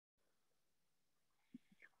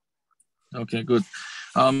Okay, good.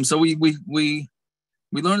 So we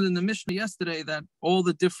learned in the Mishnah yesterday that all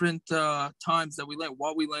the different times that we lay,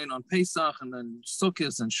 what we lay on Pesach and then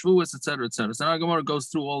Sukkot and Shavuos, etc., etc. So now Gemara goes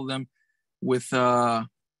through all of them with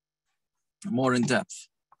more in depth.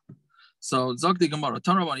 So Zogdi Gemara,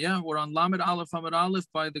 Tanraban, yeah, we're on Lamed Aleph Hamid Aleph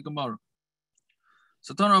by the Gemara.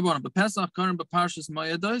 So Tanraban, but Pesach Karim Parshiyos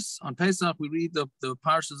Mayados. On Pesach we read the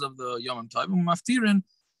parshas of the yomim tovim. Maftirin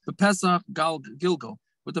the Pesach Gilgal.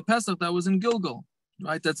 With the Pesach that was in Gilgal,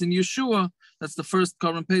 right? That's in Yeshua. That's the first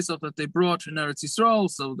Korban Pesach that they brought in Eretz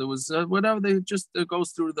Yisroel. So there was whatever they just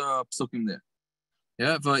goes through the psukim there.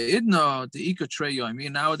 Yeah, vayidna the ika trei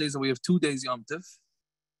yomim. Nowadays we have 2 days Yom Tiv,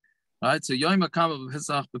 right? So yom hakama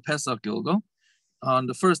Pesach Pesach Gilgal. On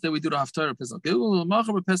the first day we do the haftorah Pesach Gilgal,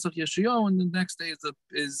 Machar Pesach Yeshua, and the next day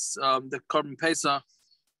is the Korban Pesach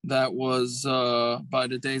that was by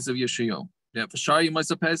the days of Yeshua. Yeah, for Shari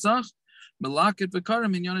Ma'aseh Pesach. The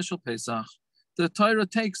Torah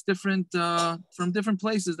takes different from different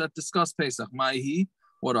places that discuss Pesach. Ma'hi,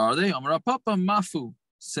 what are they? Amar Papa Mafu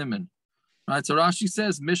Siman. Right. So Rashi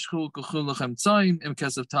says Mishchu Kuchul Lechem Tzayim Im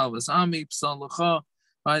Kesav Talvas Ami Psal Lecha.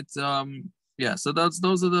 Right. Yeah. So that's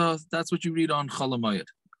what you read on Chol Hamoed.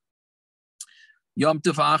 Yom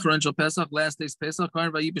Tov Achron Shel Pesach, last day's Pesach. Kain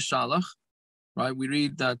Vayi B'Shalach. Right. We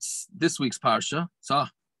read that's this week's parsha. So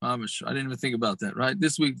I didn't even think about that, right?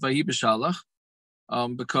 This week, Vayi B'Shalach,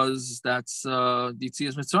 because that's the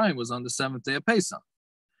Yitzias Mitzrayim was on the 7th day of Pesach.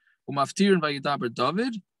 Umaftir and Vayidaber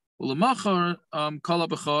David, Ulamachar Kal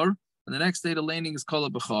B'Chor, and the next day the laining is Kal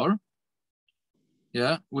B'Chor,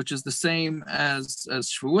 yeah, which is the same as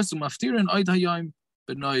Shavuos. Umaftir and Oid Hayom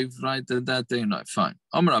B'Noiv, right? That day and night, fine.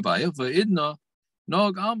 Amar Abaya Vayidna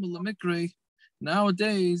Nog Am L'Mikri.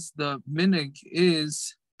 Nowadays the minig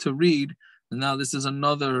is to read. And now this is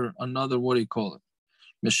another what do you call it?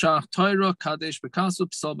 Meshach Torah Kadesh Bekasu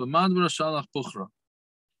Psal B'Madvara Shalach Buchra.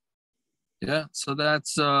 Yeah, so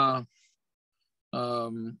that's all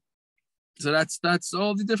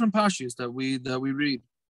the different parshiyos that we read.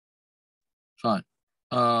 Fine.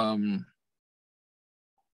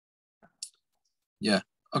 Yeah.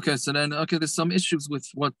 Okay. So then there's some issues with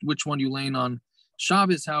which one you lay on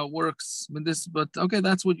Shabbos, how it works with this, but okay,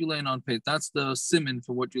 that's what you lay on Pesach. That's the siman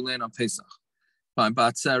for what you lay on Pesach. Fine,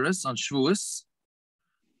 Batzeres on Shavuos.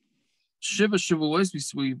 Shiva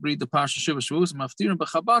Shavuos, we read the parsha Shiva Shavuos, Maftirim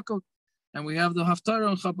b'Chabakuk, and we have the haftorah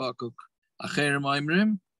on Chabakuk. Acherim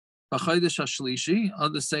Aimrim, b'Chodesh HaShlishi.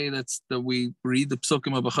 Others say that we read the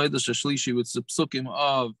psukim of b'Chodesh HaShlishi, which is the psukim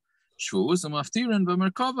of Shavuos, and Maftirim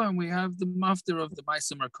b'Merkava, and we have the maftir of the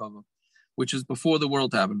Ma'aseh Merkava, which is before the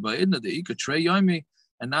world happened. Va'idna de'ika trei yomi,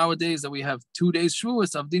 and nowadays that we have 2 days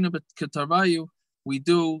Shavuos, Avdina b'Ketarvayu, we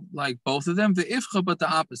do like both of them, the ifcha, but the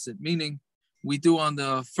opposite, meaning we do on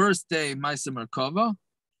the first day Ma'aseh Merkava,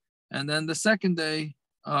 and then the second day,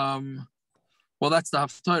 that's the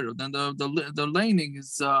haftorah. Then the laining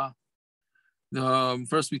is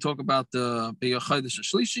first we talk about the Chodesh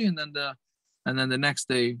HaShlishi, and then the next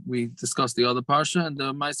day we discuss the other parsha, and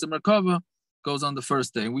the Ma'aseh Merkava goes on the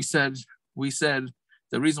first day. We said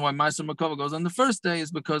the reason why Ma'aseh Merkava goes on the first day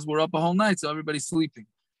is because we're up a whole night, so everybody's sleeping.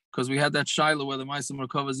 Because we had that shiloh where the Ma'aseh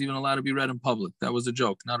Merkava is even allowed to be read in public. That was a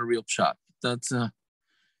joke, not a real shot. That's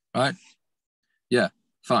right. Yeah,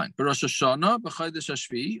 fine. Rosh Hashanah, b'Chodesh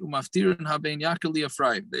HaShvi'i, u'maftirin habein yakel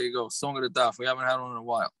li'afraim. There you go. Song of the Daf. We haven't had one in a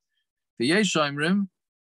while. V'yesh Oimrim,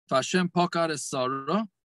 v'Hashem pokad es Sarah,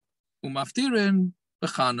 u'maftirin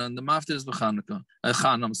b'Chana, and the maftir is b'Chanukah.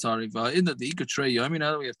 Chana, I'm sorry. V'Idna de'ika trei yomim.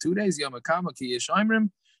 Now we have 2 days. Yom hakama ki yesh Oimrim,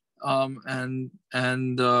 and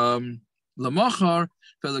Lamachar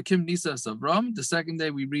Velakim Nisas Avram. The second day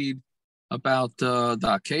we read about the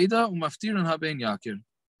Akedah Umaftiran Haben Yakir.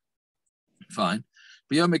 Fine.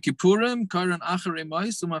 B'Yom Kippurim Karan Acharei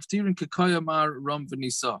Mais Umaftiran Kekaya Mar Ram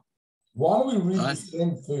V'Nisa. Why don't we read the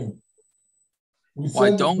same thing?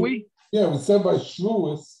 Why don't we? Yeah, we said by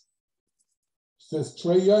Shavuos, says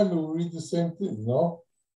Trei Yom, we read the same thing, no?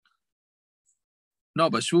 No,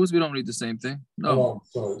 but Shavuos we don't read the same thing. No.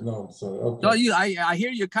 I'm sorry. Okay. No, I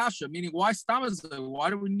hear your kasha, meaning why stamaz? Why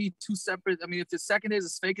do we need 2 separate? I mean, if the second day is a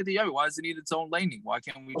fake of the yom, why does it need its own laining? Why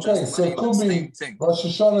can't we just so it could the be, same thing? Rosh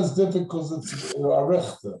Hashanah is different because it's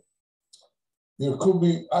arechte. There could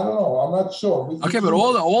be, I don't know, I'm not sure. Okay, but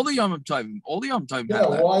all the yom tovim,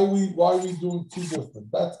 Yeah, why we doing 2 different?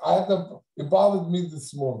 It bothered me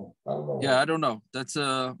this morning. I don't know. Yeah, I don't know. That's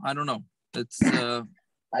I don't know. That's I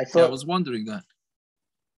was wondering that.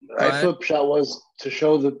 I thought Pshat was to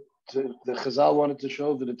show that the Chazal wanted to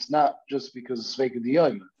show that it's not just because it's fake of the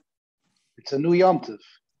Yom. It's a new Yom Tov.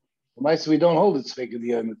 We don't hold it fake of the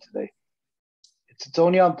Yom today. its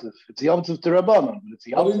own Yom Tov. It's a Yom Tov D'Rabbanan, but it's a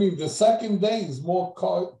Yom What do Tov. you mean? The second day is more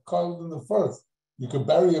coiled than the first. You could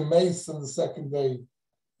bury a mace on the second day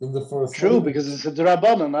than the first. True, because it's a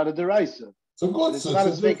D'Rabbanan, not a D'Oraisa. So good. It's not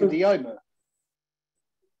a Sveika D'Yoma.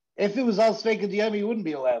 If it was all Sveika D'Yoma, you wouldn't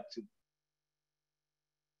be allowed to.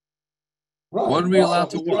 Right. What are we allowed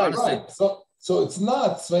to do? Right. So it's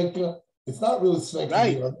not Sveika. It's not really Sveika.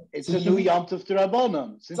 Right. It's a new Yom Tov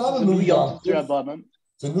D'Rabbanan. It's not a new Yom Tov D'Rabbanan.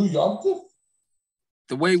 It's a new Yom Tov?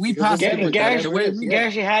 The way we pass it,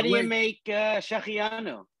 Gershi, how do you make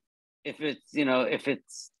Shachianu if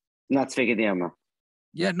it's not Sveika D'Yoma?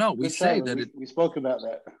 Yeah, no, we say that we spoke about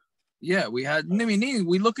that. Yeah, we had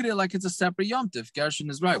we look at it like it's a separate Yom Tov. Gershon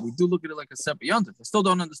is right. We do look at it like a separate Yom Tov. I still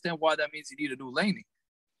don't understand why that means you need a new laining.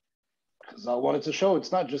 Because I wanted to show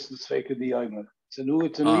it's not just the Sveika D'Yoma. It's a new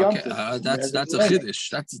Yom Tov. That's a chiddush.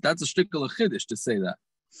 That's a shtickle of chiddush to say that.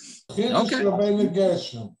 Chiddush Rabbeinu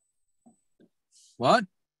Gershon. What?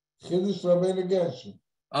 Chiddush Rabbeinu Gershon.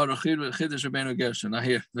 Oh, the chiddush Rabbeinu Gershon. I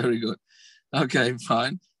hear. Very good. Okay,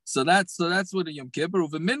 fine. So that's what a Yom Kippur.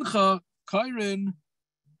 Uve mincha kairin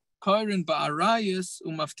ba'arayis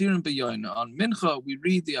umaftirin beyoina. On mincha we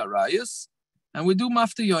read the arayis and we do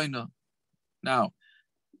mafti yoina. Now,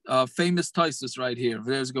 famous Taisus right here.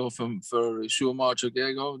 There's go for Shua March. There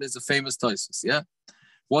you go. There's a famous Taisus. Yeah.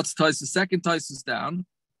 What's Taisus? Second Taisus down.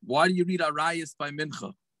 Why do you read arayis by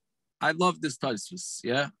mincha? I love this Taisus.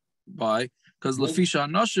 Yeah. Why? Because Lefisha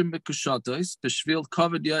Anoshim Bekushatos, Beshvil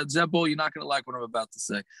covered Zebo, you're not going to like what I'm about to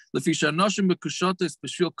say. Lefisha Anoshim Bekushatos,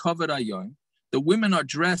 Beshvil covered Ayom. The women are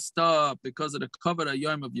dressed up because of the covered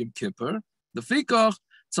Ayom of Yom Kippur. The Fikach,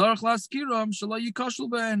 Tzarech Laskiram, Shalai Yikashul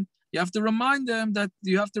Ben. You have to remind them that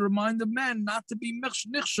you have to remind the men not to be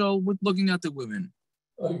nichshol with looking at the women.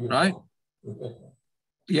 Right?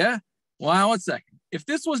 Yeah? Well, 1 second. If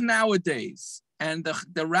this was nowadays and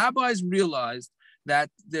the rabbis realized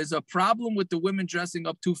that there's a problem with the women dressing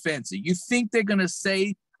up too fancy, you think they're going to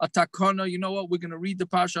say a takana, you know what, we're going to read the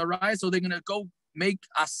Parsha Arayis, or they're going to go make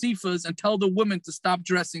asifas and tell the women to stop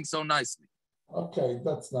dressing so nicely? Okay,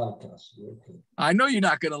 that's not a question. Okay. I know you're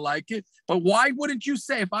not going to like it, but why wouldn't you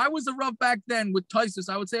say, if I was a Rav back then with Taisus,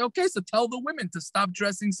 I would say, okay, so tell the women to stop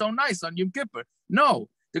dressing so nice on Yom Kippur. No,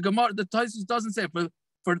 the Taisus doesn't say,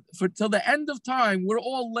 for till the end of time, we're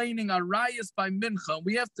all laning Arayis by Mincha.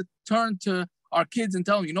 We have to turn to our kids and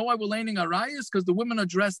tell them, you know why we're laning arayas? Because the women are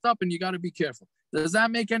dressed up and you got to be careful. Does that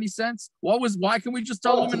make any sense? Why can we just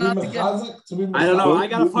tell women not to get? I don't know. I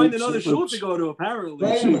got to find another shul to go to, apparently.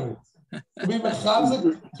 Wait a minute. To be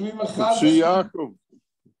mechazik.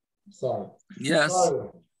 Sorry. Yes.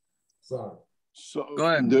 Sorry. So go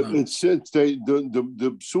ahead. It said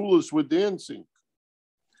the psulas were dancing.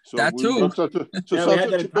 So that too.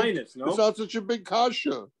 It's not such a big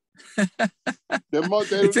kasha.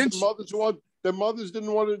 Their mothers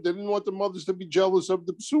didn't want the mothers to be jealous of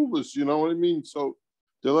the psulas, you know what I mean? So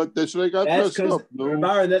they got dressed up.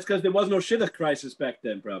 No? That's because there was no shidduch crisis back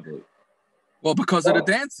then, probably. Well, because of the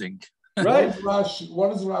dancing. Right. What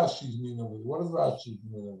does Rashi mean of it? What does Rashi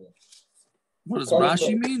mean of it? What does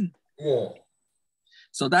Rashi mean? Yeah.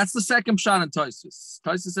 So that's the second shot in Taisus.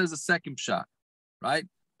 Taisus says a second shot, right?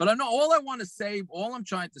 But I know all I'm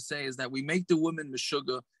trying to say is that we make the women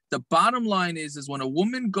meshuggah. The bottom line is when a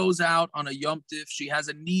woman goes out on a Yom Tif, she has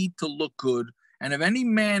a need to look good. And if any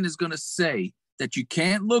man is going to say that you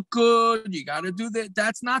can't look good, you got to do that,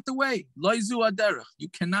 that's not the way. Loizu aderech. You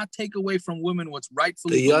cannot take away from women what's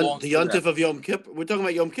rightfully belongs to them. The Yom Tif of Yom Kippur. We're talking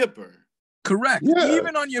about Yom Kippur. Correct. Yeah.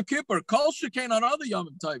 Even on Yom Kippur, Kol Shekain on other Yom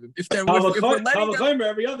Tovim. If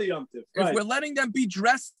we're letting them be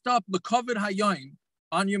dressed up, the covered Hayom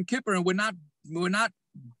on Yom Kippur, and we're not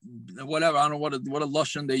whatever, I don't know what a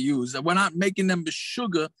lashon they use. We're not making them the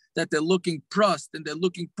sugar that they're looking prust and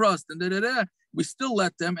we still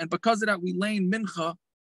let them, and because of that we lane mincha.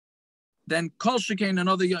 Then kol shekain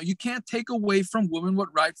another. You can't take away from women what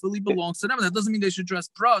rightfully belongs to them. That doesn't mean they should dress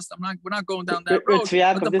prust. We're not going down that road.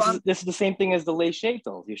 This is the same thing as the lay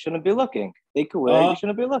shaitel. You shouldn't be looking. Take away. You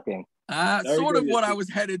shouldn't be looking. Sort of what I was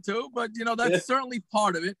headed to, but that's certainly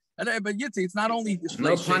part of it. But Yitzi, it's not only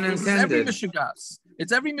no pun intended.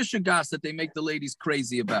 It's every mishigas that they make the ladies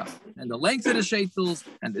crazy about, and the length of the shaitels,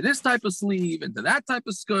 and to this type of sleeve, and to that type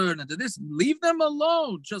of skirt, and to this. Leave them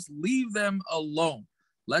alone. Just leave them alone.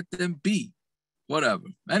 Let them be. Whatever.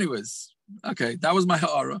 Anyways, okay, that was my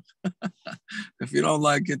ha'ara. If you don't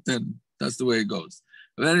like it, then that's the way it goes.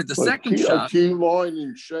 But then the second shot. A key line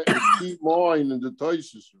in the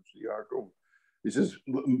Taisus of Yaakov. He says,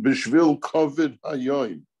 "Bishvil covered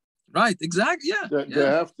hayom." Right. Exactly. Yeah. They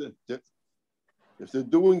have to. If they're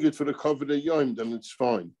doing it for the covered hayom, then it's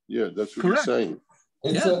fine. Yeah, that's what he's saying.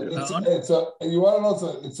 You want to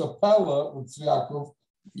know? It's a pella with Yaakov.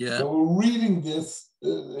 Yeah. So we're reading this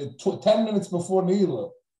 10 minutes before Nila.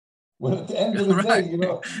 When at the end of the Right.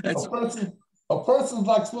 day, a person's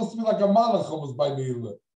like supposed to be like a malach almost by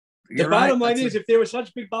Nila. The bottom line is, if there was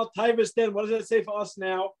such big Baal Taivas, then what does that say for us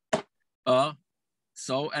now?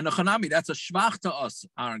 So and a chanami, that's a shvach to us,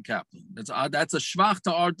 Aaron Kaplan. That's a shvach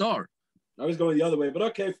to our door. I was going the other way, but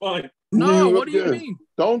okay, fine. No, what do you mean?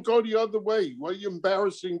 Don't go the other way. Why are you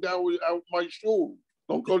embarrassing out my shul?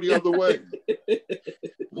 Don't go the other way.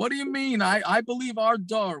 What do you mean? I believe our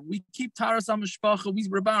door. We keep Taras HaMishpacha.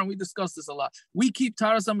 We discussed this a lot. We keep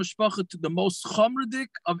Taras HaMishpacha to the most chomradik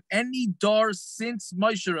of any door since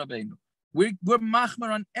Moshe Rabbeinu. We're machmer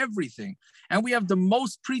on everything. And we have the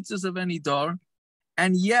most preachers of any door.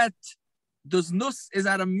 And yet, the znus is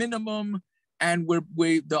at a minimum, and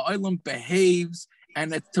the olam behaves.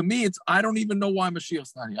 And to me, I don't even know why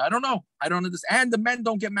Mashiach's not here. I don't know. I don't understand. And the men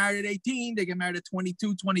don't get married at 18. They get married at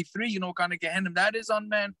 22, 23. You know what kind of Gehenna that is on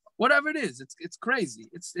men. Whatever it is, it's crazy.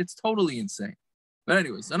 It's totally insane. But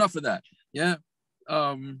anyways, enough of that. Yeah.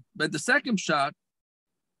 But the second shot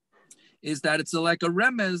is that it's like a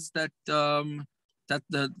remez that the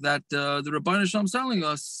Rabbeinu Shalom is telling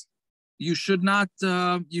us. You should not.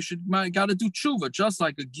 Got to do tshuva, just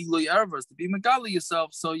like a gilui ervas to be megala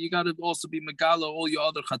yourself. So you got to also be megala all your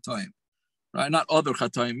other chatoim, right? Not other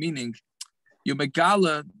chatoim, meaning you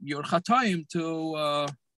megala your chatoim to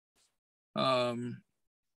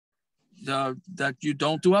that you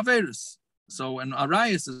don't do averis. So and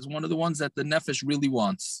arayas is one of the ones that the nefesh really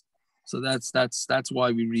wants. So that's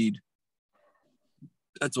why we read.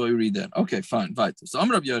 That's why we read that. Okay, fine, right. So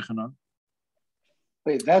I'm Rabbi Yochanan.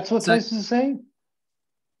 Wait, that's what Taisus is saying?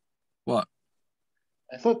 What?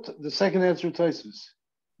 I thought the second answer Taisus.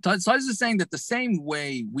 Taisus is saying that the same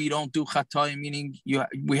way we don't do chatay, meaning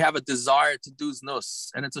we have a desire to do znus,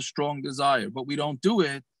 and it's a strong desire, but we don't do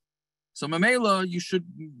it. So Mamela, you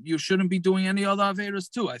shouldn't be doing any other averas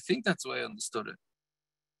too. I think that's the way I understood it.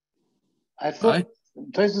 I thought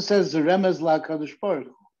Taisus says the remez la Kadosh Baruch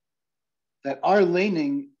Hu, that our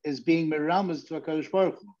laining is being meramez to a Kadosh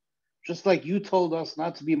Baruch Hu. Just like you told us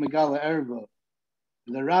not to be Megala Erva,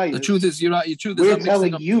 the Rayas. The truth is, you're right. Your truth we're is,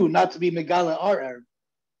 telling you not to be Megala our Erva,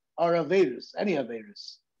 our Averis, any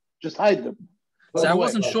Averis. Just hide them. So I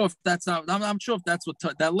wasn't sure if that's not. I'm sure if that's what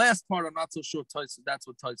that last part. I'm not so sure. That's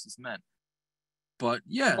what Taisus meant. But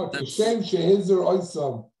yeah, that's same shehizer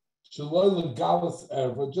oisam shaloi legalas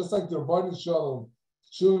erva. Just like the Rabbeinu Shalom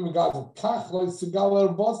should be megala kach loy segala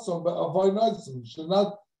erbosam, but avoinoisam should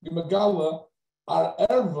not be megala our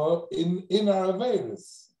erva in our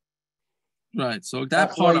averis. Right. So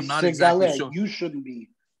that part I'm not exactly sure. You shouldn't be.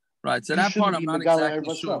 Right. So that part I'm not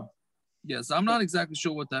exactly sure. Yes, I'm not exactly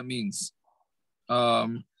sure what that means.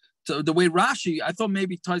 So the way Rashi, I thought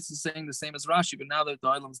maybe Tais is saying the same as Rashi, but now that the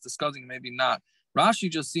Olam is discussing, maybe not. Rashi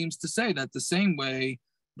just seems to say that the same way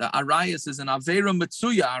that Arias is an Avera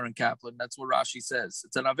Mitsuya, Aaron Kaplan. That's what Rashi says.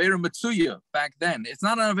 It's an Avera Mitsuya back then. It's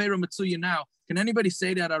not an Avera Mitsuya now. Can anybody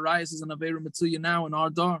say that Arias is an Avera Mitsuya now in our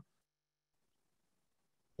door?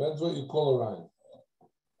 That's what you call Arias.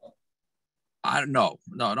 I don't know.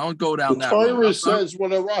 No, don't go down that road. Torah says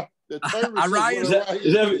what Arias. The Torah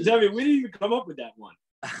says we didn't even come up with that one.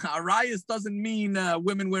 Arias doesn't mean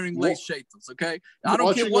women wearing lace shaitos, okay? I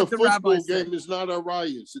don't care what the rabbi says. Watching a football game is not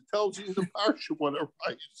Arias. It tells you in the parsha what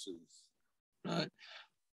Arias is. Right.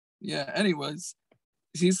 Yeah, anyways.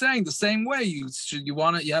 He's saying the same way you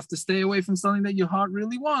have to stay away from something that your heart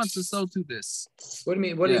really wants, and so to this. What do you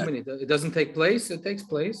mean? What do you mean? It doesn't take place? It takes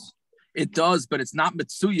place. It does, but it's not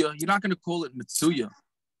Mitsuya. You're not going to call it Mitsuya.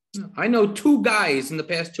 I know 2 guys in the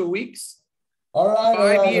past 2 weeks. All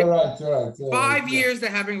right. 5 years they're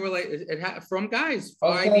having from guys.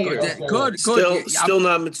 5 years. Good. Still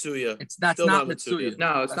not Mitsuya. That's not Mitsuya.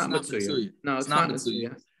 No, it's not Mitsuya. No, it's not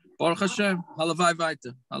Mitsuya. Baruch Hashem. Halavai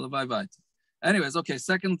Vaita. Anyways, okay.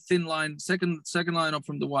 Second line up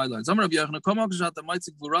from the wide lines.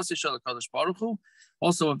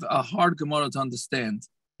 Also a hard Gemara to understand,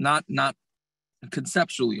 not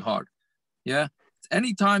conceptually hard. Yeah.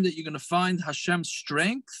 Any time that you're going to find Hashem's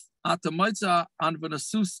strength, you're going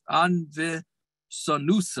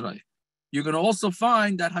to also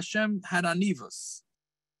find that Hashem had anivas.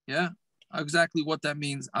 Yeah, exactly what that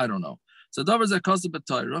means, I don't know. So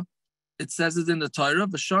Torah, it says it in the Torah,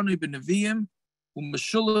 V'shani b'Niviim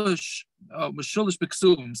u'meshulish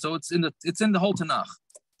b'Kesuvim. So it's in the whole Tanakh.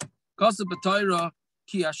 Kaseh b'Torah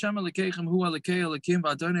ki Hashem Elokeichem hu Elokei Elokim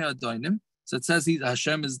v'Adonai Adonim. So it says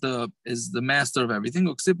Hashem is the master of everything.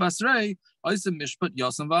 He does a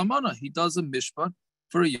mishpat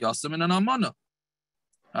for a yasam and an amana.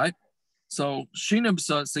 Right? So Shinab,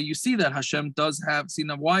 so you see that Hashem does have. See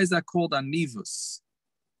now, why is that called anivus?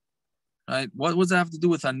 Right? What does that have to do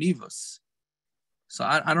with anivus? So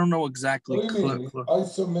I don't know exactly. What do you mean? I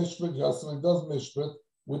saw mishpat, Yasmin does mishpat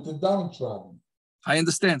with the downtrodden. I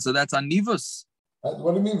understand. So that's anivus.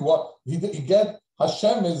 What do you mean? What he get?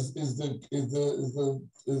 Hashem is the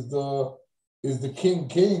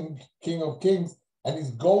king of kings, and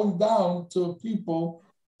he's going down to people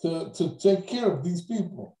to take care of these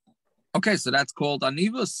people. Okay, so that's called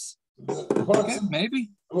anivus. Okay,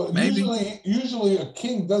 maybe. Well, maybe. Usually a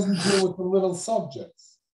king doesn't deal with the little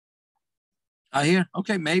subjects. I hear.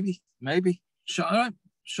 Okay, maybe. All right.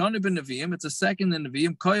 Shani ben Niviim. It's a second in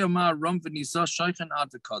Niviim. Koyama ram v'nisa shaykhan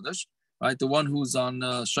ad kadosh. Right, the one who's on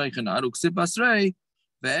shaykhan ad uksib basrei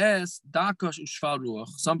ve'es dakash ushval ruach.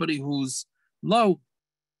 Somebody who's low.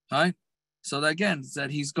 Right. So that, again,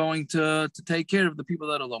 that he's going to take care of the people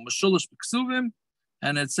that are low. Mashulish b'ksuvim,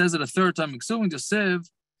 and it says it a third time. Ksuvim to siv.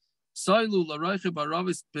 Sailu l'roichib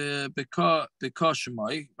aravis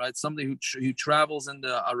b'kashemai. Right, somebody who travels in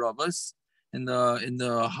the aravis. In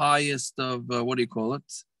the highest of what do you call it?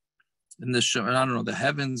 In the I don't know, the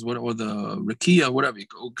heavens, or the Rakia, whatever you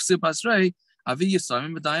call it. Avi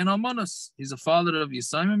Yisayim b'dayan almanas. He's a father of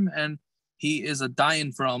Yisayim, and he is a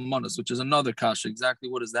dayan for almanas, which is another kasha. Exactly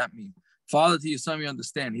what does that mean? Father to Yisayim, you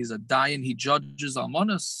understand? He's a dayan. He judges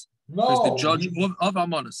almanas. No, he's the judge of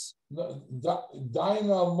almanas. No, dayan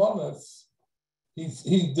almanas.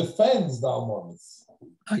 He defends the almanas.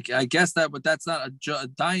 I guess that, but that's not a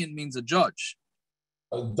dayan means a judge.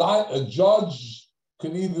 A judge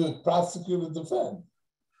can either prosecute or defend.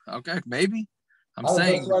 Okay, maybe. I'm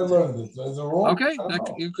saying. That's why I learned it. Is it wrong? Okay,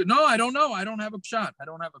 no, I don't know. I don't have a pshat.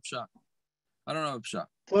 I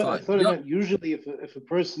thought about usually if a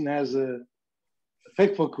person has a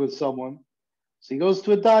fikvuk with someone, so he goes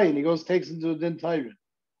to a dayan, he takes him to a din tyrant.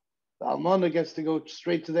 The almana gets to go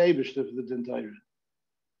straight to the Eibishter for the din tyrant.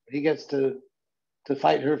 He gets to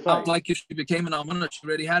fight her fight. Like if she became an almana, she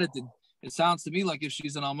already had it. It sounds to me like if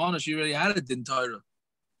she's an almana, she already had it din Torah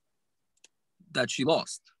that she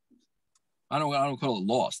lost. I don't call it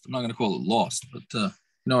lost. I'm not going to call it lost, but you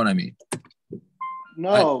know what I mean.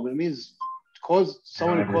 No, it means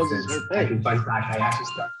someone who causes her pain.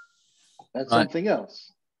 That's something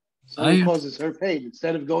else. Someone causes her pain.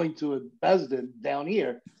 Instead of going to a bezdin down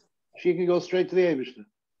here, she can go straight to the Eibishter.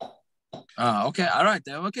 Okay, all right.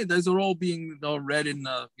 Okay, those are all being read in,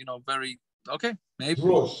 very, okay, maybe.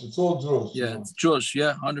 Drush, it's all drush. Yeah, it's drush,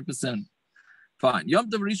 100%. Fine. Yom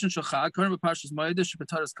Tov Rishon Shachag, current parshiyos Moedesh,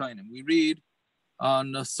 B'taras Kainim. We read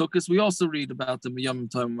on Sukkot, we also read about the yomim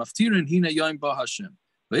time Maftirin, Hina Yom Ba Hashem.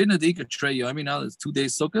 Ve'ina Dika Trey Yomi, now there's 2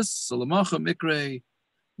 days Sukkot, so Lamacha Mikre,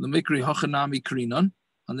 Lemikri Hachanami Krinan.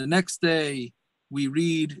 On the next day, we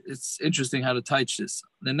read, it's interesting how to teach this.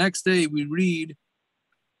 The next day, we read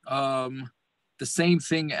the same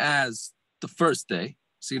thing as the first day.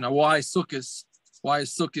 So why is Sukkot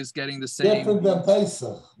getting the same? Different than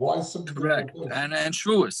Pesach. Why Sukkot? Correct. And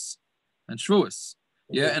shavuos.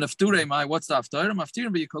 Yeah. And haftorah, what's the haftorah?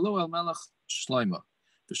 Maftirin v'yikalu el melech shleima.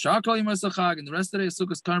 The shakal yimasachag, and the rest of the day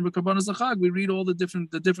Sukkot's karm korbanos achag. We read all the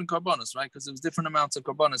different korbanos, right? Because there was different amounts of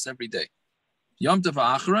korbanos every day. Yom Tov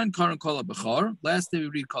Acharon, Karan Kol HaBechar. Last day we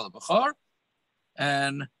read Kol HaBechar.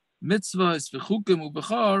 And mitzvahs v'chukim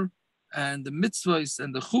u'bechar, and the mitzvahs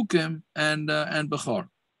and the chukim and bechar.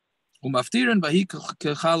 Umaftirin vayikra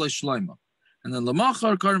kechal shleima. And then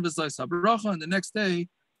lamachar karan v'zayis habracha. And the next day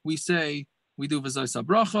we do v'zayis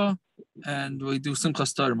habracha, and we do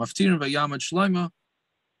simchas Torah. Maftirin vayamad shleima.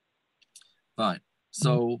 Fine.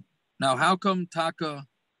 So now, how come Taka?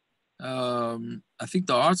 I think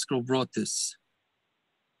the art scroll brought this.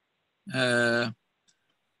 Why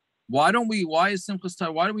is Simchas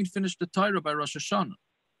Torah? Why do we finish the Torah by Rosh Hashanah?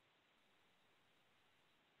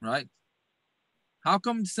 Right? How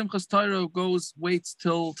come Simchas Torah waits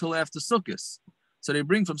till after Sukkot? So they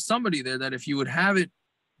bring from somebody there that if you would have it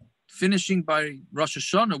finishing by Rosh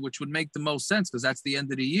Hashanah, which would make the most sense because that's the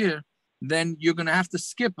end of the year, then you're going to have to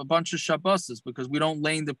skip a bunch of Shabbos because we don't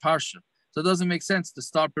lane the parsha. So it doesn't make sense to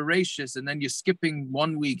start Bereshis and then you're skipping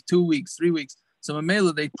 1 week, 2 weeks, 3 weeks. So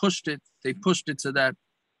Mamela, they pushed it so that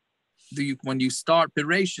when you start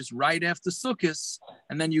Bereshis right after Sukkot,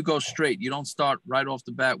 and then you go straight. You don't start right off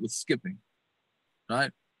the bat with skipping,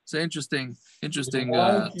 right? So interesting.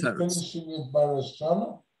 Why finishing it by Rosh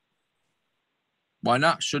Hashanah? Why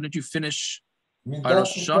not? Shouldn't you finish by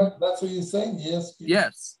Rosh Hashanah? That's what you're saying?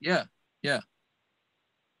 Yes. Yeah.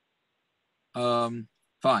 Fine.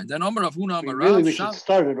 Then Amar of Huna Amar Rav. We should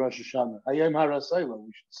start at Rosh Hashanah. Ayom Harasayla.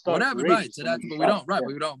 We should start. Whatever, right? So that's, but we don't. Right,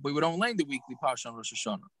 we don't lane the weekly parsha on Rosh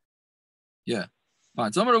Hashanah. Yeah.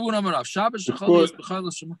 Fine. So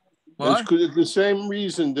it's the same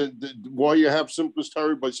reason that why you have simplest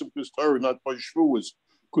Torah by simplest Torah, not by shavuos,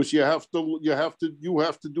 because you have to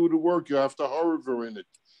do the work. You have to hover in it.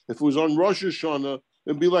 If it was on Rosh Hashana,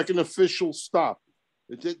 it'd be like an official stop.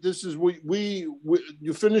 This is we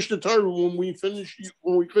you finish the Torah when we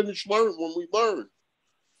learn.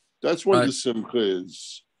 That's what the simcha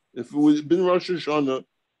is. If it was been Rosh Hashana.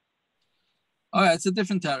 All right, it's a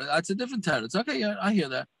different Torah. It's okay, yeah, I hear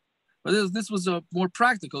that. But this was a more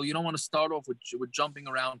practical. You don't want to start off with jumping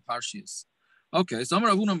around parshiyos. Okay, so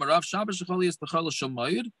Amar Avuna Marav Shabbos Shechalias B'Chal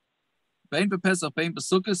Shamayid Bein BePesach Bein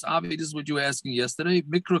BeSukkos. Avi, this is what you were asking yesterday.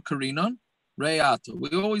 Mikra Karinon Re'ato. We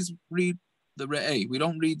always read the Re'eh. We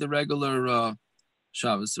don't read the regular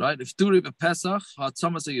Shabbos, right? If Turi BePesach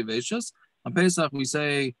Hatzamas Yaveshas. On Pesach we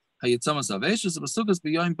say Hayitzamas Aveshas. BeSukkos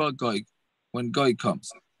B'Yom Ba Goy, when Goy comes.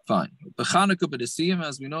 Fine. B'Chanukah B'Nesiyim,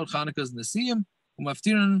 as we know, Chanukah is Nesiyim.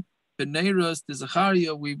 Umaftirin B'Neiros de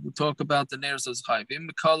Zachariah, we talk about the Neiros of Zachariah.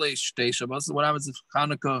 B'Mekale Shtei Shabbos. What happens if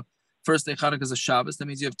Chanukah, first day Chanukah is a Shabbos? That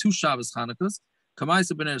means you have two Shabbos Chanukas.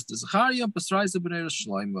 Kamaisa B'Neiros de Zachariah, B'Sraisa B'Neiros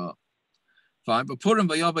Shloima. Fine. But Purim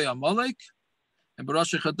V'Yavay Amalek, and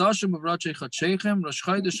B'Rosh Chadashim, B'Rosh Chadshechem, Rosh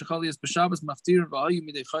Chodesh Shechalias B'Shabbos, Maftirin V'Hayu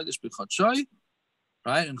Midei Chodesh B'Chadshay,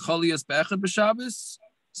 right? And Chalias B'Echad B'Shabbos.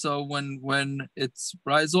 So when it's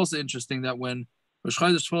right, it's also interesting that when Rosh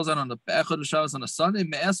Chodesh falls out on the Echad Shabbos on a Sunday,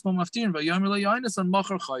 Me'esmo Maftirin V'Yom L'Yonis on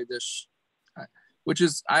Machar Chodesh, which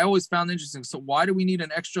is I always found interesting. So why do we need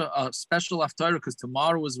an extra special haftorah? Because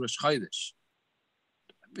tomorrow is Rosh Chodesh.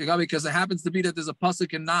 Because it happens to be that there's a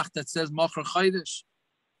pasuk in Nach that says Machar Chodesh,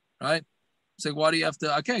 right? So why do you have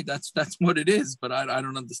to? Okay, that's what it is, but I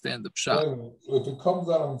don't understand the pshat. If it comes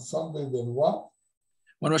out on Sunday, then what?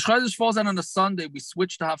 When Rosh Chodesh falls out on a Sunday, we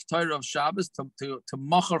switch the haftorah of Shabbos to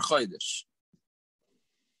Machar Chodesh.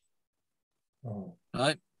 Oh.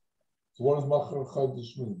 Right. So what does Machar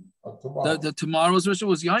Chodesh mean? Tomorrow. The tomorrow's Rosh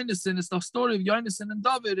was Yonason. It's the story of Yonason and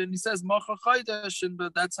David, and he says Machar Chodesh, and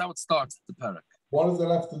that's how it starts the parak. What does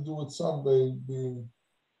that have to do with Sunday being?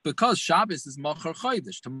 Because Shabbos is Machar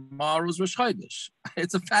Chodesh, tomorrow's Rosh Chodesh.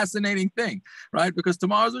 It's a fascinating thing, right? Because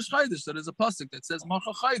tomorrow's Rosh Chodesh, so there's a pasuk that says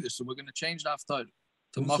Machar Chodesh, so we're going to change the haftorah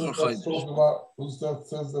to Machar Chodesh. Who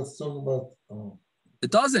says that's talking about? Oh. It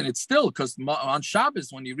doesn't. It's still because on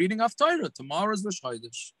Shabbos when you're reading haftorah, tomorrow's Rosh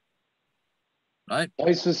Chodesh, right?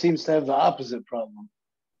 Tosfos seems to have the opposite problem.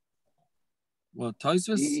 Well,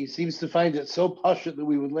 Tosfos he seems to find it so pashut that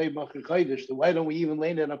we would lay Machar Chodesh. Then why don't we even lay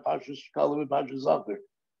it in a parshiyos Shkalim and parshiyos Zachar?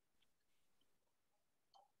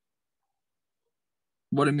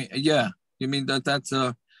 What do you mean? Yeah, you mean that's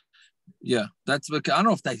yeah, that's I don't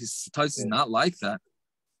know if Tosfos is not like that,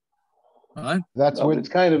 right? That's when it's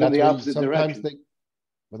kind of in the opposite direction.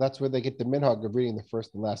 But that's where they get the minhag of reading the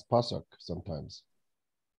first and last pasuk sometimes.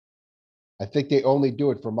 I think they only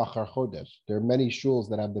do it for Machar Chodesh. There are many shuls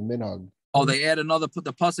that have the minhag. Oh, they add put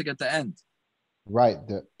the pasuk at the end. Right.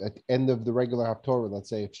 At the end of the regular haftorah, let's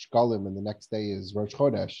say if Shkalim and the next day is Rosh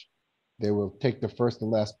Chodesh, they will take the first and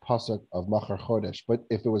last pasuk of Machar Chodesh. But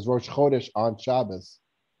if it was Rosh Chodesh on Shabbos,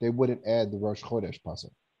 they wouldn't add the Rosh Chodesh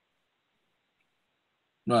pasuk.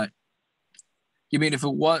 Right. You mean if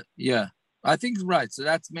it was? Yeah. I think right. So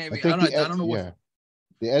that's maybe I don't know what. Yeah.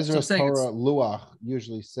 The Ezra Torah Luach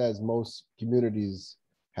usually says most communities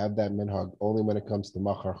have that minhag only when it comes to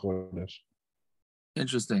Machar Chodesh.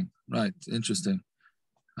 Interesting. Right. Interesting.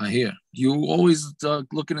 I hear. You always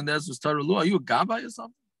looking in the Ezra Torah Luach. Are you a gabbai or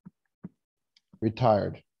something?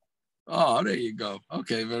 Retired. Oh, there you go.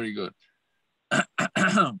 Okay, very good.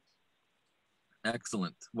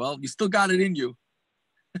 Excellent. Well, you still got it in you.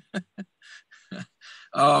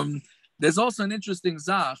 There's also an interesting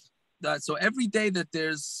zach that so every day that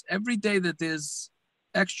there's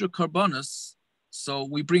extra korbanos, so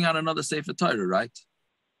we bring out another sefer Torah, right?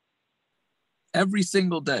 Every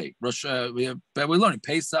single day, we're learning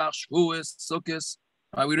Pesach, shavuos, Sukkos.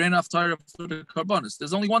 Right? We ran off Torah for the korbanos.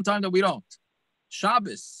 There's only one time that we don't.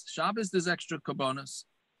 Shabbos, there's extra korbanos,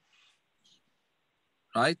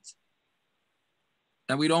 right?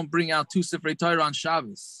 And we don't bring out two sefer Torah on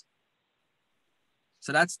Shabbos.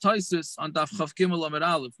 So that's Tosfos on Daf Chav Gimel Amud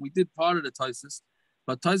Aleph. We did part of the Tosfos,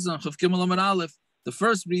 but Tosfos on Chav Gimel Amud Aleph, the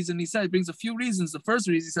first reason he said, he brings a few reasons. The first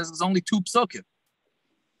reason he says there's only two psukim,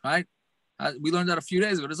 right? We learned that a few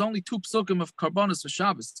days ago. There's only two psukim of korbanos for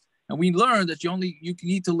Shabbos, and we learned that you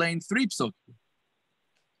need to lay in three psukim,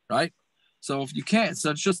 right? So if you can't, so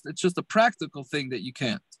it's just a practical thing that you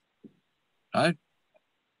can't, right?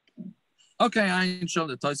 Okay, I ain't sure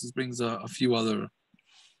that Tosfos brings a few other.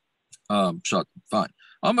 Shut fine.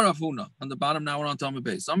 Amar Avuna on the bottom. Now we're on Talmud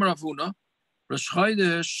base. Amar Avuna, Rosh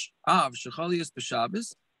Chodesh Av Shechalius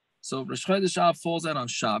b'Shabbos. So Rosh Chodesh Av falls out on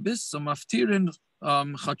Shabbos. So maftirin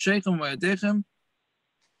chadshechem v'yadechem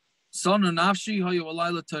son nafshi hayu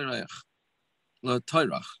alay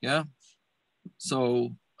l'toyrach. Yeah.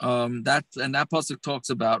 So that pasuk talks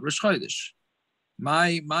about Rosh Chodesh.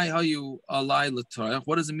 My hayu alay l'toyrach.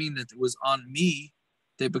 What does it mean that it was on me?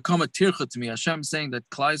 They become a tircha to me. Hashem saying that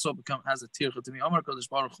Kal Yisorel has a tircha to me. Amar Kadosh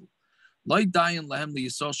Baruch Hu.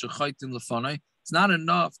 It's not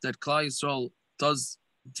enough that Kal Yisorel does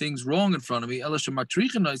things wrong in front of me. They're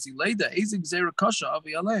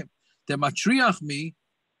matriach me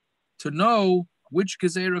to know which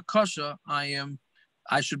gezerah kasha I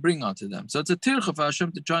should bring onto them. So it's a tircha for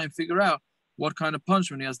Hashem to try and figure out what kind of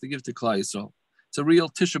punishment he has to give to Kal Yisorel. It's a real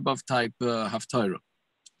Tisha Bav type haftorah.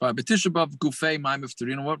 Right, but Tisha Bav gufei ma'im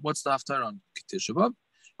haftorah. What's the haftorah on Tisha Bav?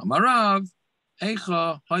 Amarav.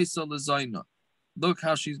 Look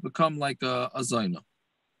how she's become like a zaina.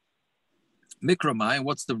 Mikramai,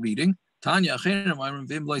 what's the reading? Tanya,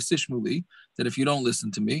 that if you don't listen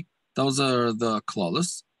to me, those are the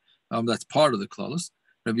klalos. That's part of the klalos.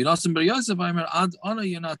 Until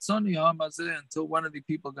one of the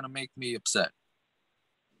people are going to make me upset.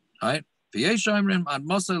 Right? Until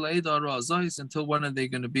when are they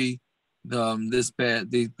going to be these bad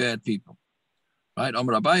people? Right?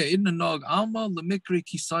 Nowadays,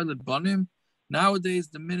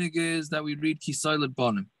 the minig is that we read kisaylet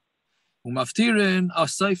banim. Umaftirin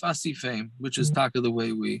asayf asifim, which is taka the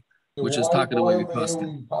way we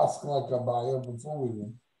paskin.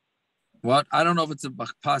 What? I don't know if it's a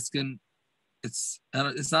paskin. It's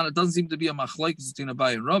not. It doesn't seem to be a machlokes between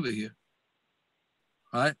Abaye and Rabbi here.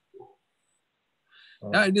 Right?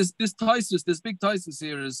 Yeah, this big Taisus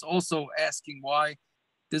here is also asking why.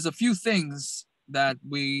 There's a few things that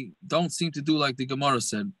we don't seem to do like the Gemara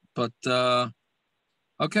said, but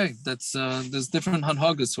okay, that's there's different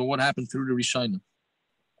hanhagas for what happened through the Rishonim.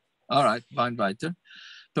 All right, fine, weiter.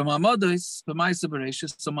 But my mother's, so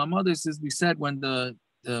my mother's is we said when the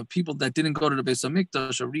people that didn't go to the Beis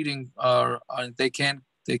Hamikdash are reading they can't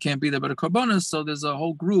be there by the korbanos. So there's a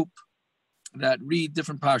whole group that read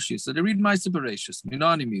different parshiyos. So they read Ma'aser Bereishis,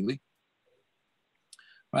 Minani Mili.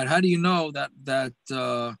 Right? How do you know that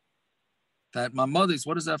my mother's,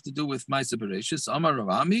 what does that have to do with Ma'aser Bereishis? Amar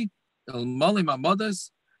Ravami, El Mali my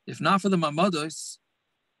mother's, if not for the mamadas,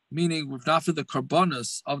 meaning if not for the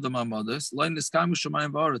korbanos of the mamadas,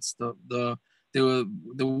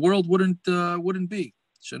 the world wouldn't be.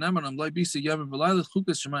 If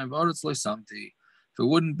it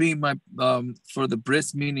wouldn't be my for the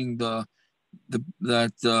bris, meaning the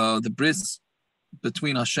bris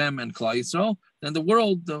between Hashem and Kal Yisorel, then the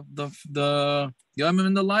world, the yomim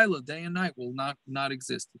and the laila, day and night, will not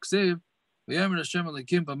exist.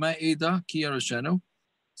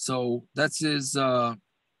 So that's his.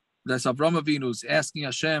 That's Avraham Avinu's asking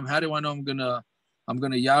Hashem, how do I know I'm gonna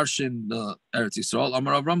yarshin the Eretz Yisrael?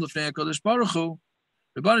 Amar Avram l'fnei HaKadosh Baruch Hu,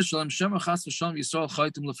 Rebbeinu Shalom Shema Chas V'Shalom Yisrael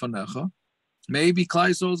Chaytim L'Fanecha. Maybe Kal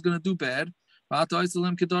Yisorel is gonna do bad. And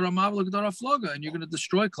you're gonna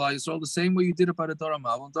destroy Kal Yisorel the same way you did it by the Dara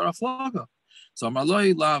Mavel and Dara Flaga. So Amar Lo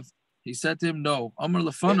Lav, he said to him, no. Amar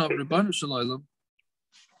L'Fanav Rebbeinu Shalom.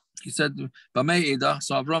 He said, Bamei Eda.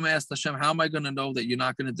 So Avram asked Hashem, how am I gonna know that you're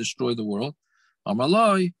not gonna destroy the world? Amar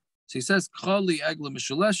Lo. So he says, Chali Agla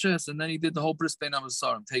Mishaleshes, and then he did the whole bris bein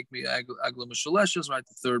Amasarim. Take me Agla Mishaleshes, right,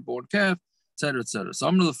 the third born calf, etc., etc. So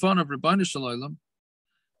I'm the fun of Rebbeinu Shalom.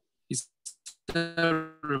 He said,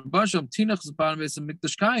 Rebbeinu Tinach Zaban Beis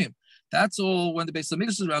Hamikdash Kayim. That's all when the Beis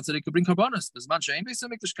Hamikdash is around, so they could bring korbanos. There's man she'ein Beis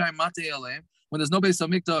Hamikdash Kayim Matei Aleim. When there's no Beis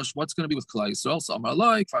Hamikdash, what's going to be with Kal Yisorel? So I'm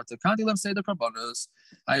like, Fartakanti Lem Seder korbanos.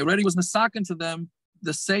 I already was masakin to them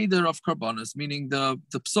the Seder of korbanos, meaning the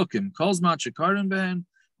psukim. Calls man shekarim ben.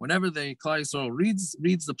 Whenever the Kal Yisorel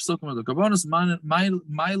reads the psukim of the korbanos,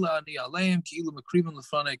 Maila ani aleim ki'ilu makriven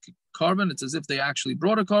l'fanei carbon. It's as if they actually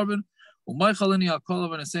brought a carbon. U'maychal ani akol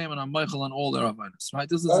avanesem, and I'm maychal on all their avanos. Right?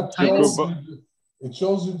 This is it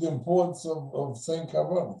shows you the importance of saying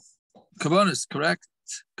korbanos. Korbanos, correct.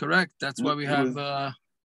 That's why we have.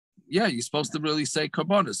 You're supposed to really say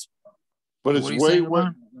korbanos. But it's way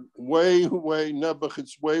Nebuch.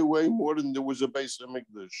 It's way more than there was a Beis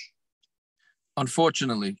Hamikdash.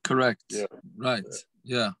 Unfortunately, correct. Yeah. Right.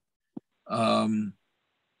 Yeah.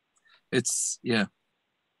 It's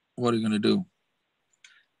What are you gonna do?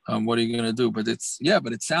 What are you gonna do? But it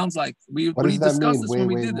sounds like we discussed this when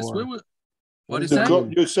we did this. What is that?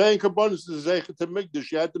 You're saying korbanos is Zeichet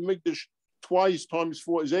HaMikdash. You had the Mikdash twice times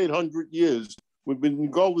 4 is 800 years. We've been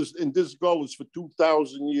in this Golis for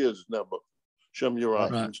 2,000 years, Nebuch. Shem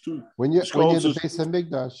Yerachim. Right. It's two. When you're Scholars the is- base of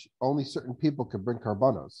Migdash, only certain people can bring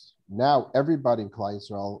korbanos. Now everybody in Kal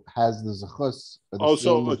Yisorel has the zechus.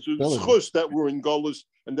 Also, it's a schus that we're in Golis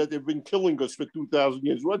and that they've been killing us for 2,000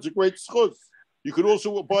 years. What's a great schus? You could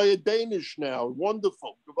also buy a Danish now.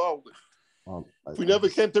 Wonderful. If we never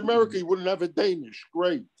came to America, you wouldn't have a Danish.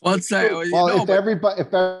 Great. If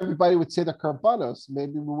everybody would say the korbanos,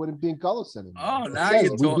 maybe we wouldn't be in Golis anymore. Oh, now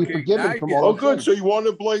you're talking. We'd be forgiven from all. Oh, good. So you want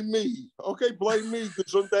to blame me? Okay, blame me. If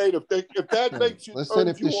that makes you listen,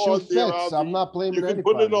 if the shoe fits, I'm not blaming anybody.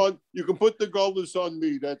 Put it on. You can put the Golis on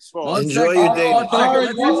me. That's fine. Enjoy your day. He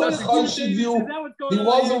wasn't chayshid you for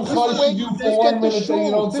 1 minute. So you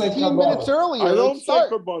don't say 15 minutes earlier. I don't say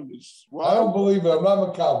korbanos. I don't believe it. I'm not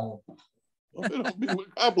macabre. I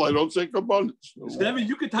don't say korbanos. Devin,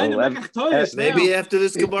 you could time to make a haftorah. Maybe after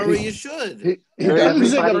this Gemara, you should. He doesn't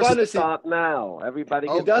say korbanos. Stop now. Everybody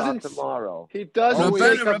can stop tomorrow. He doesn't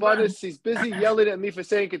say korbanos. He's busy yelling at me for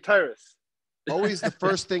saying keteris. Always the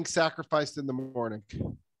first thing sacrificed in the morning.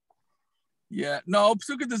 Yeah, no,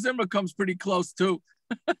 Psukkah de Zimra comes pretty close too.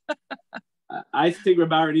 I think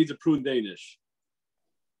Rabara needs a prune Danish.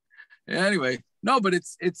 Anyway, no, but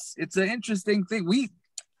it's an interesting thing. We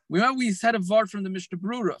had a vart from the Mishnah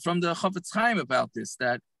Berurah, from the Chafetz Chaim about this,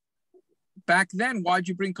 that back then, why'd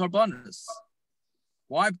you bring korbanos?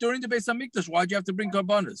 Why during the Beis Hamikdash, why'd you have to bring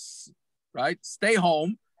korbanos? Right? Stay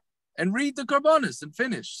home and read the korbanos and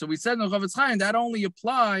finish. So we said in the Chafetz Chaim that only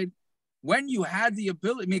applied when you had the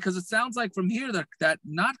ability, because it sounds like from here that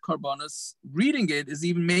not korbanos, reading it is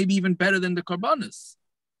maybe even better than the korbanos.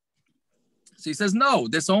 So he says, no,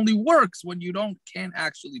 this only works when you can't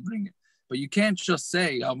actually bring it. But you can't just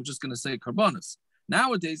say, I'm just going to say korbanos.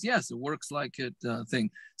 Nowadays, yes, it works like it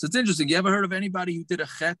thing. So it's interesting. You ever heard of anybody who did a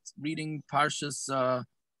chet reading parshas,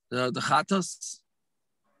 the chatos?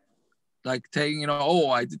 Like taking,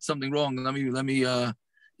 I did something wrong. Let me I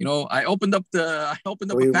opened up the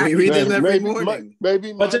package. We read them every morning.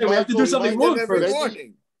 Maybe but we have to do something wrong first.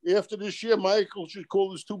 Morning. After this year, Michael should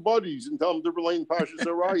call his two buddies and tell them to relate parshas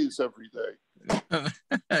Arayos every day. I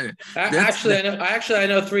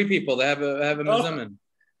know 3 people that have a mezumin.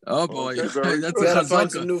 Oh boy, that's a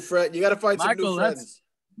chazaka. You got to find some new friends.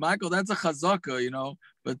 Michael, that's a chazaka,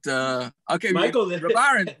 But okay, Michael,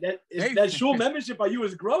 Rabaran, that shul membership by you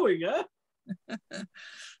is growing, huh?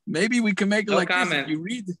 Maybe we can make it like comment.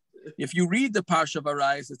 this. If you read the parsha of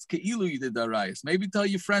Arayos, it's keilu you did the Arayos. Maybe tell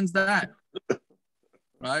your friends that,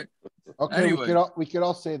 right? Okay, anyway. we could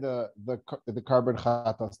all say the carbon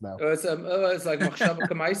chatas now. It's like machshava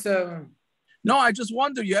kamaisa. No, I just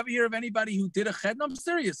wonder. You ever hear of anybody who did a chet? No, I'm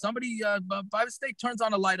serious. Somebody by mistake turns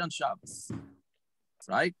on a light on Shabbos,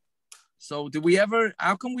 right? So do we ever?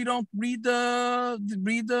 How come we don't read the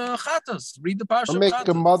chatas? Read the parsha. Or make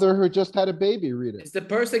the mother who just had a baby read it. Is the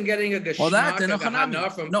person getting a geschmack of the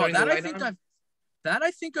hana from turning the light on?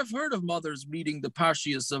 I think I've heard of mothers reading the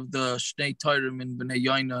parshiyos of the Shnei Torah and Bnei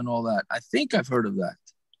Yaina and all that. I think I've heard of that.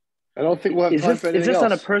 I don't think we'll have time for anything Is this else.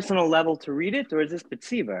 on a personal level to read it, or is this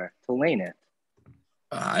betziva to lane it?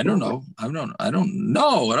 I don't know. I don't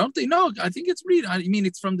know. I think it's read. I mean,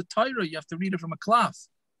 it's from the Torah. You have to read it from a class.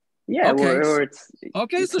 Yeah, okay. or it's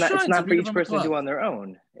it's not for each person to do on their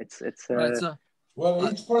own. It's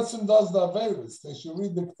well, each person does the averus. They should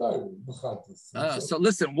read the Torah. So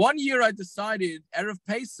listen, one year I decided Erev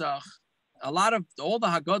Pesach. All the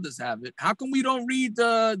Haggadahs have it. How come we don't read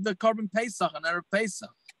the Korban Pesach and Erev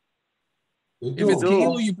Pesach? If it's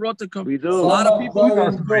Keilu, you brought the Korban. We do. A lot of people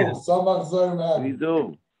We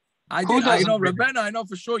do. I did. I know, Rebecca. I know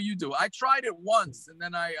for sure you do. I tried it once, and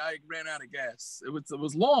then I ran out of gas. It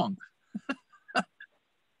was long.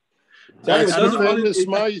 That's the famous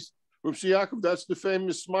mice. Rav Yaakov, that's the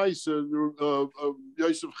famous mice of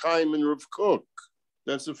Yosef Chaim and Rav Kook.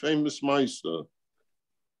 That's the famous mice.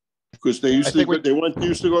 Because they used to go to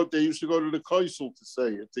the Kaisel to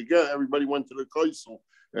say it. Together, everybody went to the Kaisel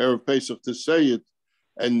Erev Pesach to say it,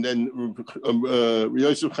 and then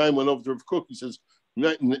Yosef Chaim went over to Rav Kook. He says,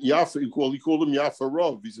 Yafa, he called him Yafa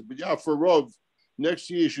Rav. He said, but Yafa Rav, next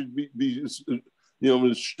year should be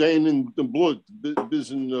staying in the blood,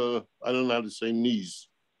 in I don't know how to say knees,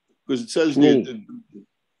 because it says knee,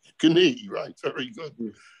 right? Very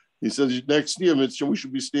good. He says next year, we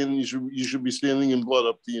should be standing. You should be standing in blood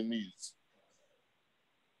up to your knees.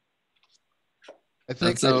 I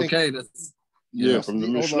think from the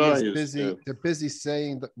Mishnah. They're busy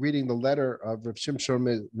reading the letter of Rav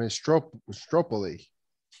Shimshon Mestropoli.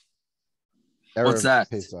 What's that?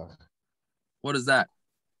 Pesach. What is that?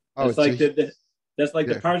 Oh, it's like that's like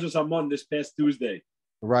the parshas Amud this past Tuesday.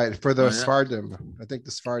 Right, for the Sfardim. I think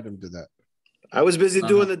the Sfardim did that. I was busy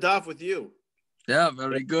doing the daf with you. Yeah,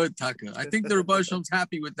 very good, Taka. I think the Rebbe Shom's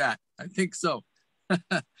happy with that. I think so.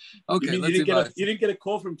 Okay, you didn't get a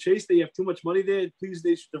call from Chase that you have too much money there. Please,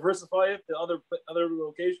 they should diversify it to other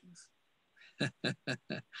locations.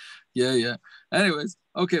 Yeah. Anyways,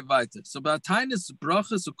 okay, weiter. So by tainis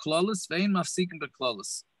brachas or klalis, vein mafsikin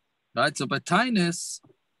beklalis. Right. So by tainis,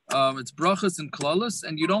 it's brachas and klalis,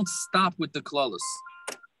 and you don't stop with the klalis.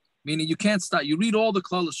 Meaning you can't stop. You read all the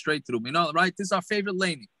klalis straight through. You know, right? This is our favorite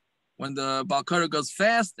laining. When the balkara goes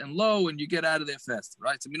fast and low, and you get out of there fast.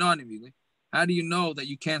 Right. So immediately. How do you know that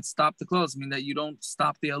you can't stop the klalis? I mean that you don't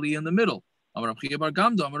stop the aliyah in the middle.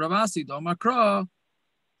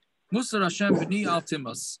 Musar Hashem b'ni al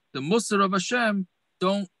timas. The Musar of Hashem,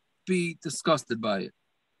 don't be disgusted by it,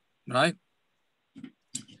 right?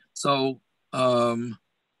 So, and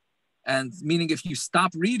meaning if you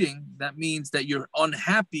stop reading, that means that you're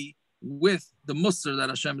unhappy with the Musar that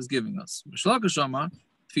Hashem is giving us. We don't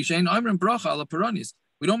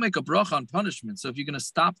make a bracha on punishment. So if you're going to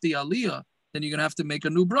stop the aliyah, then you're going to have to make a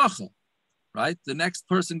new bracha, right? The next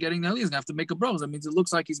person getting the aliyah is going to have to make a bracha. That means it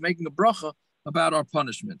looks like he's making a bracha about our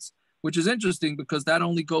punishments, which is interesting because that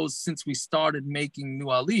only goes since we started making new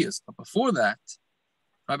aliyahs. But before that,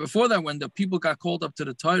 when the people got called up to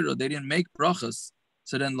the Torah, they didn't make brachas.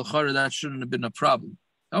 So then l'chara, that shouldn't have been a problem.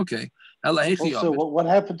 Okay. Also, what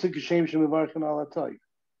happened to Geshem Shemivarchan al Atay?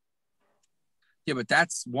 Yeah, but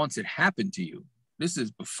that's once it happened to you. This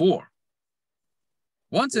is before.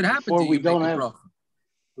 Once it happened to you,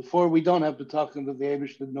 before we don't have to talk to the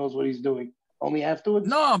Abish that knows what he's doing. Only afterwards?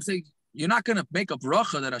 No, I'm saying you're not going to make a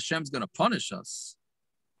bracha that Hashem's going to punish us.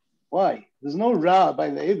 Why? There's no ra by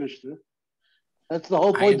the Abish. That's the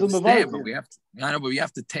whole point of the Mevarchin. But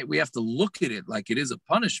we have to look at it like it is a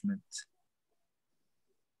punishment.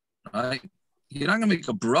 Right? You're not going to make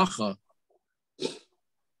a bracha.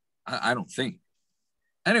 I don't think.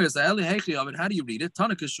 Anyways, how do you read it?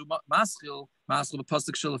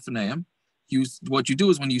 What you do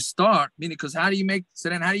is when you start, meaning because how do you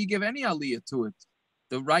give any aliyah to it?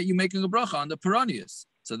 You're making a bracha on the parshiyos.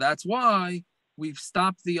 So that's why we've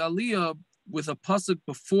stopped the aliyah with a pasuk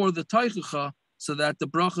before the teichacha, so that the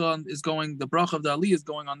bracha of the aliyah is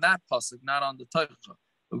going on that pasuk, not on the teichacha.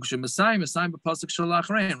 Right?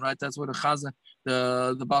 That's what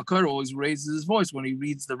the Balkar always raises his voice when he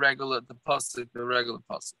reads the regular pasuk.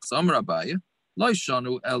 So Amar Abaye,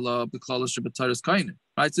 Laishanu ella b'klalos sheb'Torah's kainin.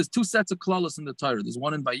 Right? So there's two sets of klalos in the Torah. There's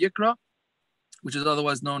one in vayikra, which is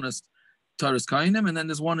otherwise known as Torah's kainim, and then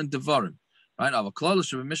there's one in devarim. Right? Ava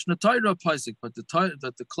klalos sheb'Mishnah Torah paisik, but the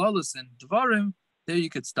klalos in devarim, there you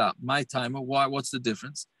could stop. My timer. Why? What's the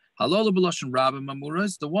difference? Halal b'lashon rabim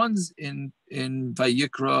amuras. The ones in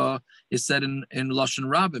vayikra is said in lashon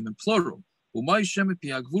rabim in plural. And Moshe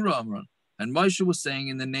was saying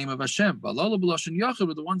in the name of Hashem. Halal b'lashon yachid,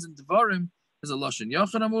 but the ones in devarim is a lashon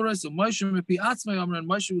yachid amuras. So Moshe mipi atzmei amran, and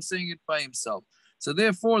Moshe was saying it by himself. So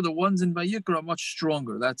therefore, the ones in vayikra are much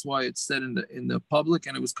stronger. That's why it's said in the public,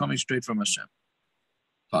 and it was coming straight from Hashem.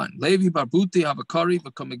 Fine. Levi Barbuti Havakari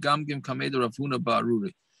V'Kamegamgim Kameda Rav Huna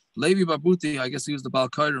Baruri. Levi Barbuti, I guess he was the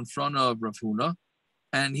Balkair in front of Rav Huna,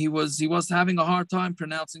 and he was having a hard time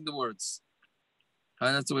pronouncing the words.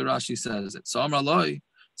 And that's the way Rashi says it. So Amar Loi,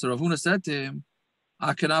 so Rav Huna said to him,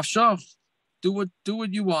 Akenaf Shach, do what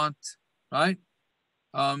you want, right?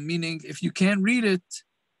 Meaning if you can't read it,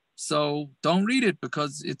 so don't read it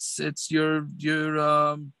because you're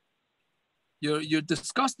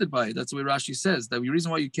disgusted by it. That's the way Rashi says. That the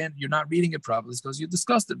reason why you're not reading it properly is because you're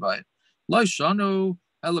disgusted by it.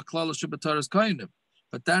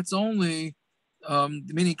 But that's only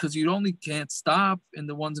meaning because you only can't stop in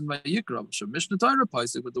the ones in vayikra. Mishnah Torah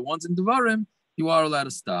paisik, but the ones in devarim you are allowed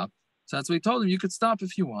to stop. So that's what he told him. You could stop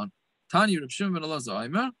if you want. Tanya Reb Shimon ben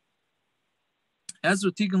Elazar.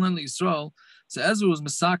 Ezra Tikkun Len Yisroel. So Ezra was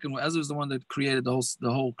Masakin. Ezra was the one that created the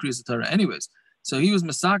whole Kriyas Torah. Anyways, so he was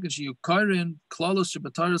Masakin. Shiyu Kairin Klalos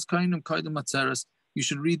Shabataras Kainim Kaidim Matzeres. You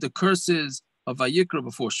should read the curses of Vayikra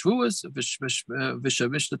before Shavuos,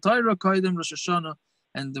 Vishavishta Torah Kaidim Rosh Hashana,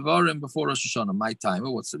 and devarim before Rosh Hashana. My time.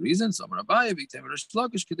 What's the reason? So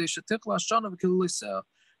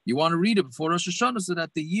you want to read it before Rosh Hashana so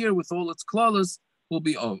that the year with all its klalas will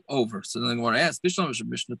be over. So then I want to ask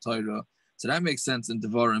Mishnah Torah. So that makes sense in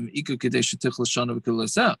devarim.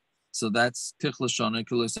 So that's tichla shana and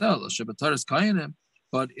kilasel. Shabataris kayanim.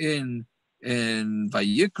 But in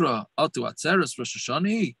Vayikra, Atu Atzeres Rosh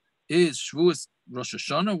Hashana is Shavuos Rosh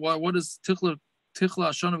Hashana. What does tichla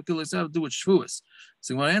Hashana and kilasel do with Shavuos?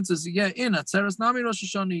 So my answer is in Atzeres Nami Rosh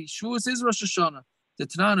Hashana. Shavuos is Rosh Hashana. The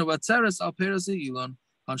Tanana of Atzeres Al Peres Elon.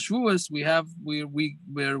 On Shavuos we're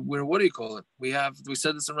what do you call it? We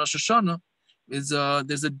said this in Rosh Hashana. there's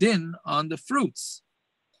a din on the fruits,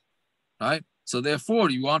 right? So therefore,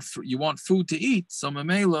 you want food to eat. So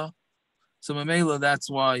mamela, that's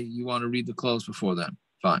why you want to read the clothes before then.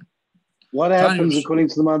 Fine. What happens according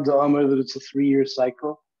to the man Amud that it's a 3-year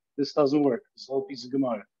cycle? This doesn't work. This whole piece of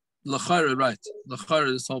Gemara. L'chara, right?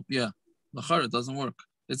 L'chara, this whole l'chara doesn't work.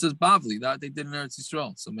 It says bavli that they did in Eretz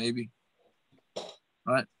Yisroel, so maybe. All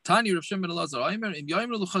right. Tani Rav Shimon Elazar.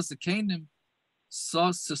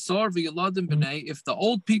 If the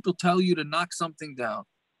old people tell you to knock something down,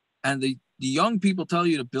 and the young people tell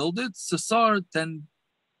you to build it, sasar, then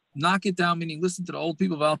knock it down, meaning listen to the old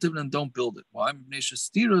people and don't build it. Why?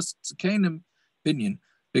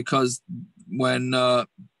 Because when the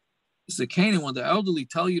elderly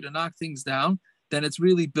tell you to knock things down, then it's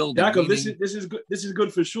really building. Yaakov, this is good. This is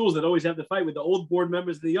good for shuls that always have to fight with the old board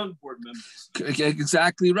members and the young board members.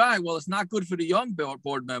 Exactly right. Well, it's not good for the young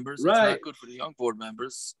board members. Right. It's not good for the young board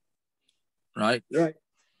members. Right. Right.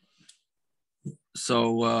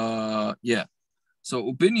 So So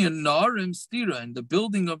opinion narim stira, and the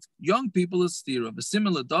building of young people is stira. The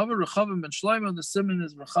similar davar Rechavim ben Shlomo. The simon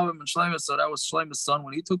is Rechavim ben Shlomo. So that was Shlomo's son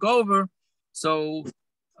when he took over. So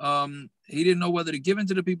he didn't know whether to give in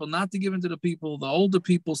to the people, not to give in to the people. The older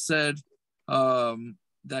people said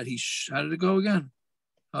that how did it go again?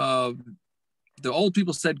 The old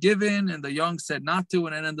people said give in, and the young said not to,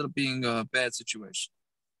 and it ended up being a bad situation.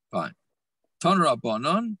 Fine. Tanra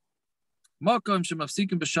Banan, Makam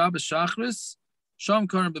Shemafsikim b'Shabbos Shachris, Sham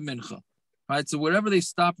Karan b'Mincha. Right. So wherever they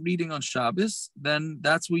stop reading on Shabbos, then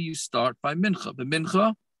that's where you start by Mincha.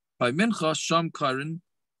 By Mincha, Sham Karan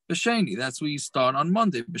b'Sheni. That's where you start on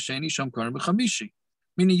Monday. B'Sheni, Sham Karan b'Chamishi.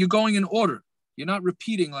 Meaning you're going in order. You're not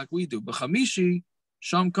repeating like we do. B'Chamishi,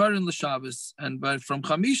 Sham Karan l'Shabbos, and from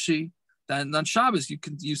Chamishi, then on Shabbos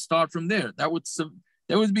you start from there. This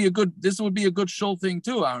would be a good shul thing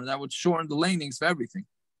too, Aaron. That would shorten the lanings for everything.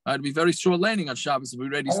 It'd be very short laning on Shabbos if we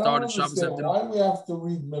already started Shabbos afternoon. Why do we have to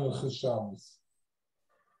read Mincha Shabbos?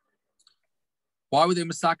 Why would they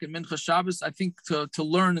masak Mincha Shabbos? I think to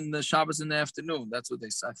learn in the Shabbos in the afternoon. That's what they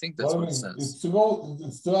say. I think that's what it says. It's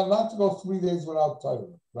not to go 3 days without Torah,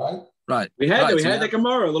 right? Right. We had that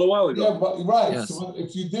Gemara a little while ago. Yeah, but right. Yes. So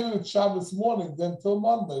if you did it Shabbos morning, then till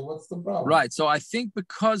Monday, what's the problem? Right. So I think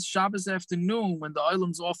because Shabbos afternoon, when the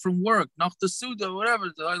Olam's off from work, nach the Suda,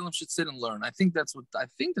 whatever, the Olam should sit and learn. I think that's what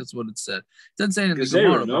it said. It doesn't say in the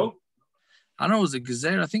Gemara. No? I don't know. It was a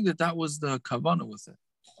Gezer. I think that was the Kavanah with it.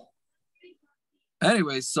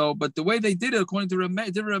 Anyway, but the way they did it, according to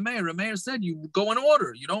Rameir said, you go in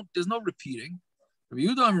order. There's no repeating.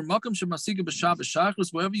 Wherever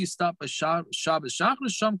you stop by Shabbos Shachris,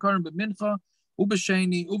 Sham Karan b'Mincha,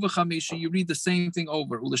 Ubesheni, Ubechamishi, you read the same thing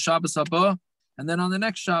over. Ula Shabbos haba, and then on the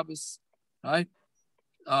next Shabbos, right?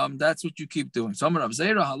 That's what you keep doing. So Amar Rav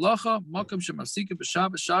Zera halacha, Makam shemasika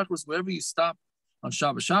b'Shabbos Shachris, wherever you stop on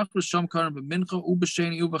Shabbos Shachris, Sham Karan b'Mincha,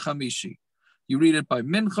 Ubesheni, Ubechamishi. You read it by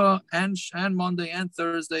Mincha and Monday and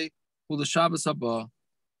Thursday, Ula Shabbos haba,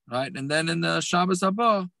 right? And then in the Shabbos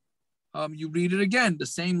haba, you read it again, the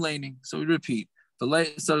same laining. So we repeat.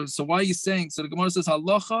 So why are you saying? So the Gemara says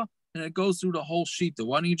halacha, and it goes through the whole shita.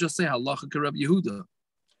 Why don't you just say halacha k'Reb Yehuda?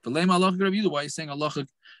 Halacha k'Reb Yehuda. Why are you saying halacha?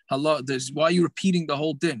 Why are you repeating the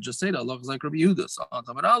whole din? Just say that halacha is like Reb Yehuda. So on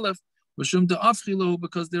Tamar Aleph,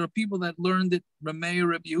 because there are people that learned it Ramei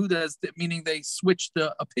Reb Yehuda, meaning they switched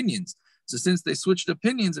the opinions. So since they switched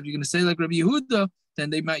opinions, if you're going to say like Reb Yehuda,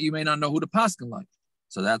 then you may not know who to paskin like.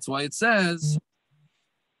 So that's why it says.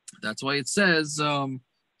 What the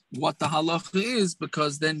halacha is,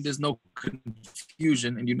 because then there's no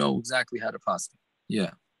confusion and you know exactly how to pass it.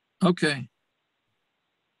 Yeah. Okay.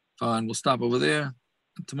 Fine. We'll stop over there.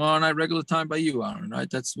 Tomorrow night, regular time by you, Aaron,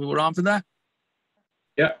 right? We're on for that?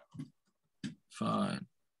 Yeah. Fine.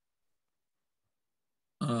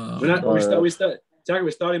 We're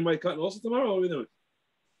starting my cutting also tomorrow, or what are we doing?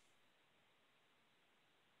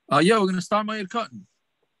 Yeah, we're going to start my cutting.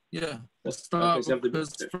 Yeah, we'll start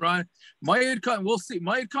because Friday. Mayed cotton, we'll see.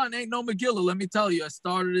 Mayed cotton ain't no Megillah, let me tell you. I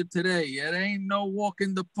started it today. It ain't no walk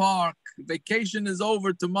in the park. Vacation is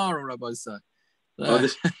over tomorrow, Rabbi said.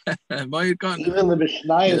 Mayed cotton. Even the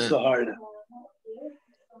Mishnah is so hard.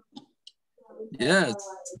 Yeah,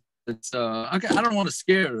 it's okay. I don't want to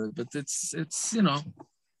scare her, but it's it's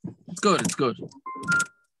good. It's good.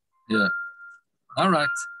 Yeah. All right.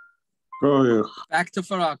 Oh yeah. Back to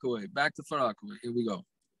Farakaway. Here we go.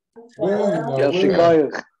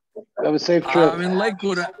 Have a safe trip. I'm in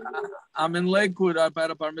Lakewood. I'm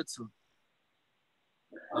at a bar mitzvah.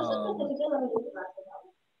 All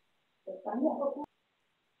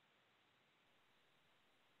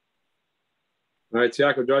right,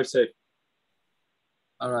 Tiago, drive safe.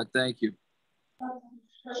 All right, thank you.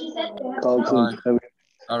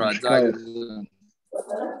 All right.